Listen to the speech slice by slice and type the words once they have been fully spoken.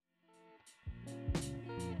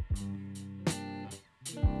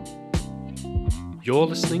You're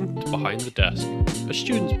listening to Behind the Desk, a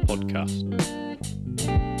student's podcast.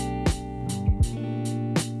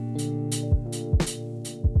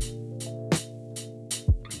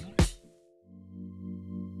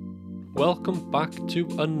 Welcome back to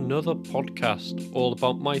another podcast all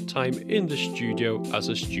about my time in the studio as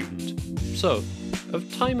a student. So,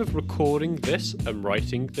 of time of recording this and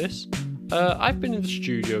writing this, I've been in the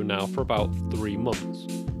studio now for about 3 months,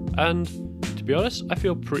 and to be honest, I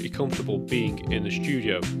feel pretty comfortable being in the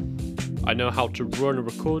studio. I know how to run a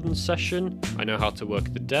recording session, I know how to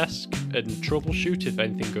work the desk and troubleshoot if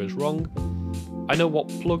anything goes wrong. I know what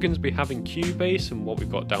plugins we have in Cubase and what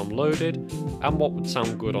we've got downloaded, and what would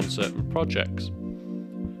sound good on certain projects.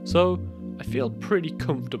 So, I feel pretty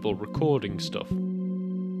comfortable recording stuff.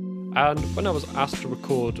 And when I was asked to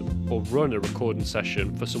record or run a recording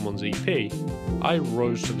session for someone's EP, I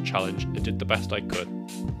rose to the challenge and did the best I could.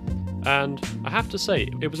 And I have to say,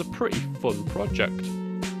 it was a pretty fun project.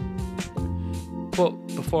 But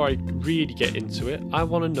before I really get into it, I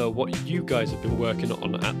want to know what you guys have been working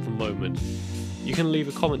on at the moment. You can leave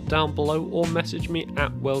a comment down below or message me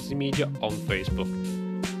at Wellesley Media on Facebook.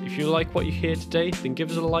 If you like what you hear today, then give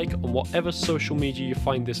us a like on whatever social media you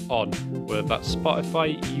find this on, whether that's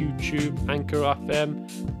Spotify, YouTube, Anchor FM,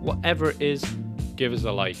 whatever it is, give us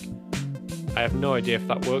a like. I have no idea if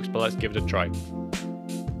that works, but let's give it a try.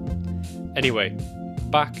 Anyway,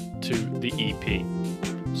 back to the EP.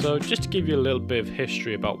 So just to give you a little bit of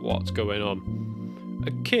history about what's going on.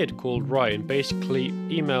 A kid called Ryan basically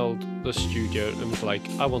emailed the studio and was like,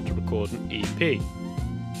 I want to record an EP.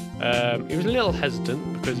 He was a little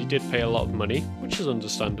hesitant because he did pay a lot of money, which is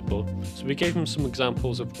understandable, so we gave him some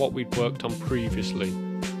examples of what we'd worked on previously,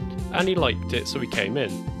 and he liked it, so he came in.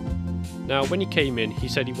 Now when he came in, he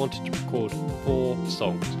said he wanted to record 4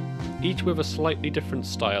 songs, each with a slightly different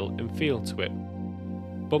style and feel to it,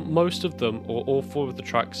 but most of them, or all 4 of the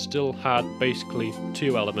tracks, still had basically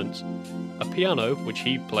 2 elements: a piano, which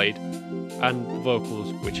he played, and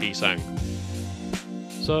vocals, which he sang.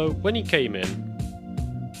 So when he came in,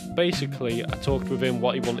 basically, I talked with him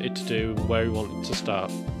what he wanted to do and where he wanted to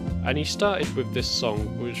start. And he started with this song,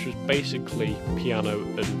 which was basically piano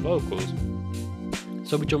and vocals.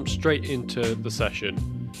 So we jumped straight into the session.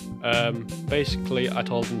 Basically, I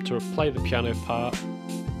told him to play the piano part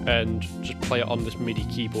and just play it on this MIDI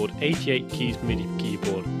keyboard, 88 keys MIDI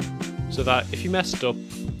keyboard. So that if he messed up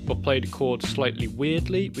or played a chord slightly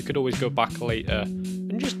weirdly, we could always go back later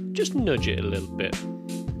and just nudge it a little bit.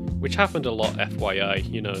 Which happened a lot,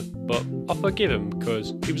 FYI, but I'll forgive him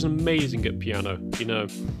because he was amazing at piano,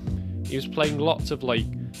 He was playing lots of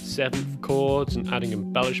 7th chords and adding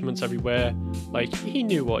embellishments everywhere, he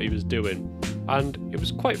knew what he was doing. And it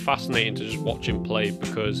was quite fascinating to just watch him play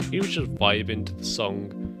because he was just vibing to the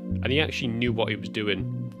song and he actually knew what he was doing.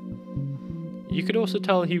 You could also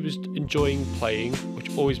tell he was enjoying playing,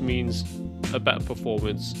 which always means a better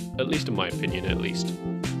performance, at least in my opinion at least.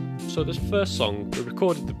 So this first song, we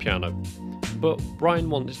recorded the piano, but Brian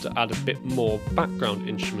wanted to add a bit more background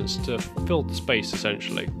instruments to fill the space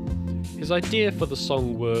essentially. His idea for the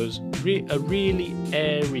song was a really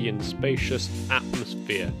airy and spacious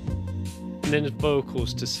atmosphere, and then his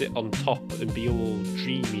vocals to sit on top and be all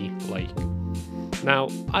dreamy like. Now,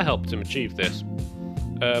 I helped him achieve this.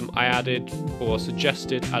 I added, or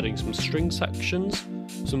suggested adding some string sections,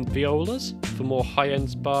 some violas for more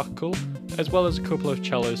high-end sparkle, as well as a couple of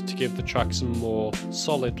cellos to give the track some more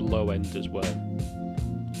solid low end as well.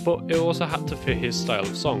 But it also had to fit his style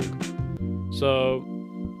of song. So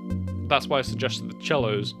that's why I suggested the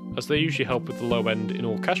cellos, as they usually help with the low end in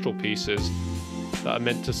orchestral pieces that are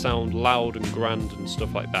meant to sound loud and grand and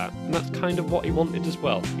stuff like that. And that's kind of what he wanted as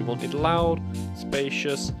well. He wanted loud,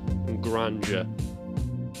 spacious and grandeur.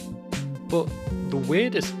 But the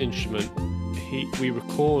weirdest instrument we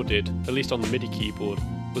recorded, at least on the MIDI keyboard,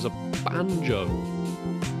 was a banjo.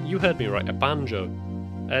 You heard me right, a banjo.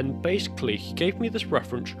 And basically, he gave me this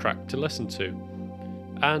reference track to listen to.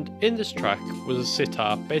 And in this track was a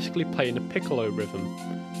sitar basically playing a piccolo rhythm,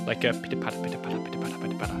 like a pitter-patter, pitter-patter, pitter-patter,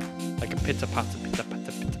 pitter-patter, like a pitter-patter,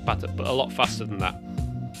 pitter-patter, pitter-patter, but a lot faster than that.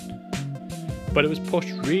 But it was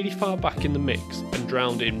pushed really far back in the mix and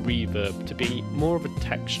drowned in reverb to be more of a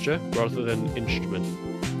texture rather than an instrument.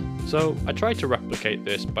 So I tried to replicate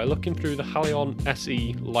this by looking through the Halion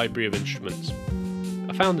SE library of instruments.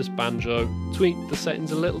 I found this banjo, tweaked the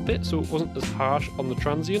settings a little bit so it wasn't as harsh on the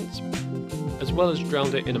transients, as well as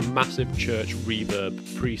drowned it in a massive church reverb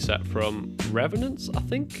preset from Revenance, I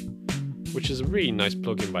think, which is a really nice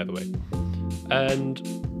plugin by the way. And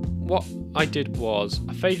what I did was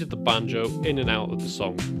I faded the banjo in and out of the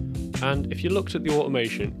song, and if you looked at the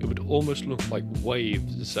automation it would almost look like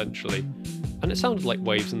waves essentially, and it sounded like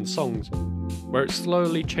waves in the songs, where it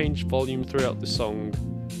slowly changed volume throughout the song,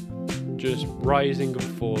 just rising and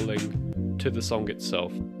falling to the song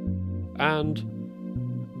itself. And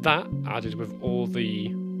that, added with all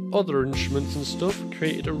the other instruments and stuff,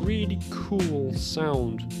 created a really cool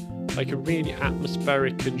sound, like a really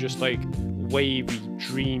atmospheric and just like wavy,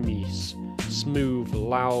 dreamy, smooth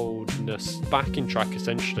loudness backing track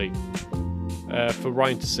essentially for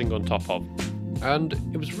Ryan to sing on top of. And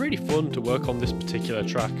it was really fun to work on this particular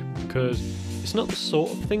track because it's not the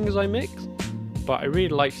sort of things I mix, but I really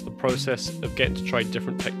liked the process of getting to try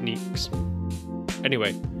different techniques.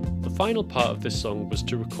 Anyway, the final part of this song was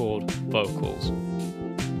to record vocals.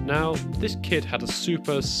 Now, this kid had a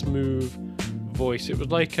super smooth voice. It was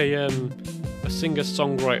like a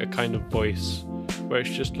singer-songwriter kind of voice, where it's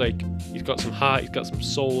just like he's got some heart, he's got some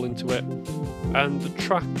soul into it, and the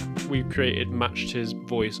track we created matched his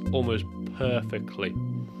voice almost perfectly.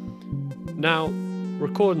 Now,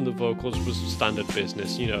 recording the vocals was standard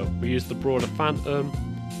business, you know, we used the Broader Phantom,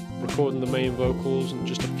 recording the main vocals in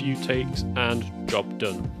just a few takes, and job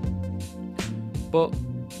done. But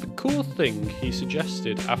the cool thing he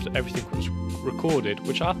suggested after everything was recorded,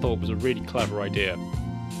 which I thought was a really clever idea,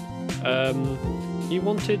 he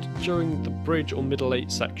wanted during the bridge or middle 8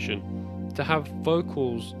 section to have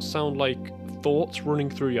vocals sound like thoughts running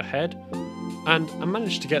through your head, and I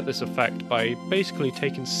managed to get this effect by basically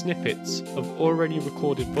taking snippets of already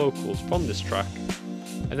recorded vocals from this track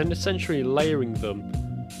and then essentially layering them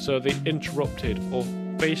so they interrupted or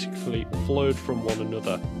basically flowed from one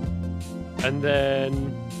another, and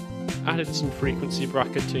then added some frequency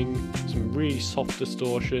bracketing, some really soft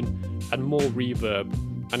distortion and more reverb,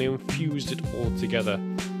 and infused it all together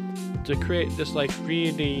to create this like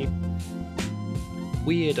really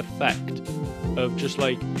weird effect of just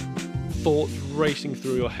like thoughts racing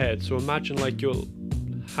through your head. So imagine like you're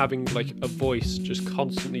having like a voice just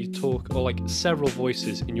constantly talk, or like several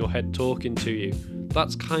voices in your head talking to you.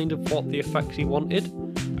 That's kind of what the effect he wanted,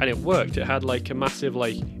 and it worked. It had like a massive,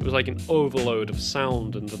 like, it was like an overload of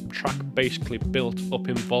sound, and the track basically built up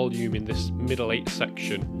in volume in this middle 8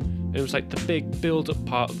 section. And it was like the big build-up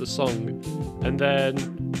part of the song, and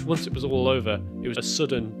then once it was all over, it was a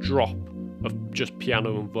sudden drop of just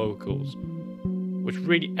piano and vocals, which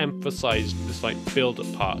really emphasized this like build-up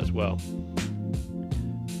part as well.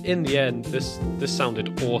 In the end, this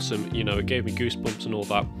sounded awesome, you know, it gave me goosebumps and all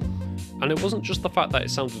that. And it wasn't just the fact that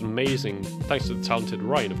it sounded amazing, thanks to the talented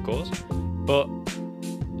Ryan, of course, but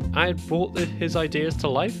I had brought his ideas to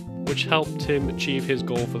life, which helped him achieve his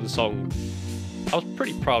goal for the song. I was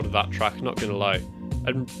pretty proud of that track, not gonna lie,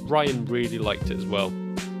 and Ryan really liked it as well.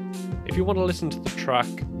 If you want to listen to the track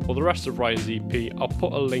or the rest of Ryan's EP, I'll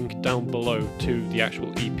put a link down below to the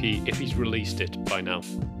actual EP if he's released it by now.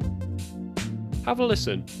 Have a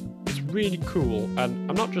listen. It's really cool, and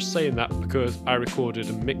I'm not just saying that because I recorded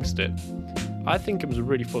and mixed it. I think it was a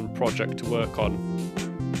really fun project to work on,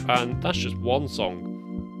 and that's just one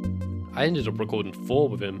song. I ended up recording 4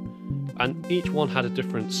 with him, and each one had a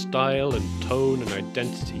different style and tone and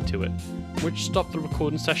identity to it, which stopped the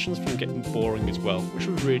recording sessions from getting boring as well, which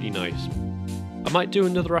was really nice. I might do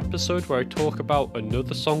another episode where I talk about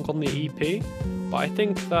another song on the EP, but I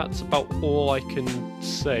think that's about all I can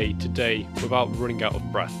say today without running out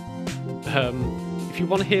of breath. If you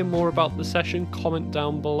want to hear more about the session, comment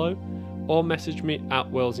down below or message me at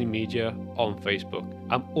Wellesley Media on Facebook.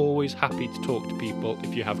 I'm always happy to talk to people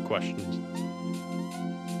if you have questions.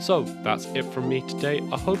 So that's it from me today.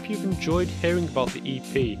 I hope you've enjoyed hearing about the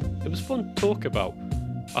EP. It was fun to talk about.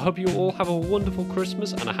 I hope you all have a wonderful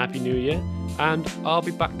Christmas and a Happy New Year, and I'll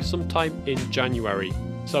be back sometime in January.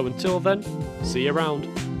 So until then, see you around.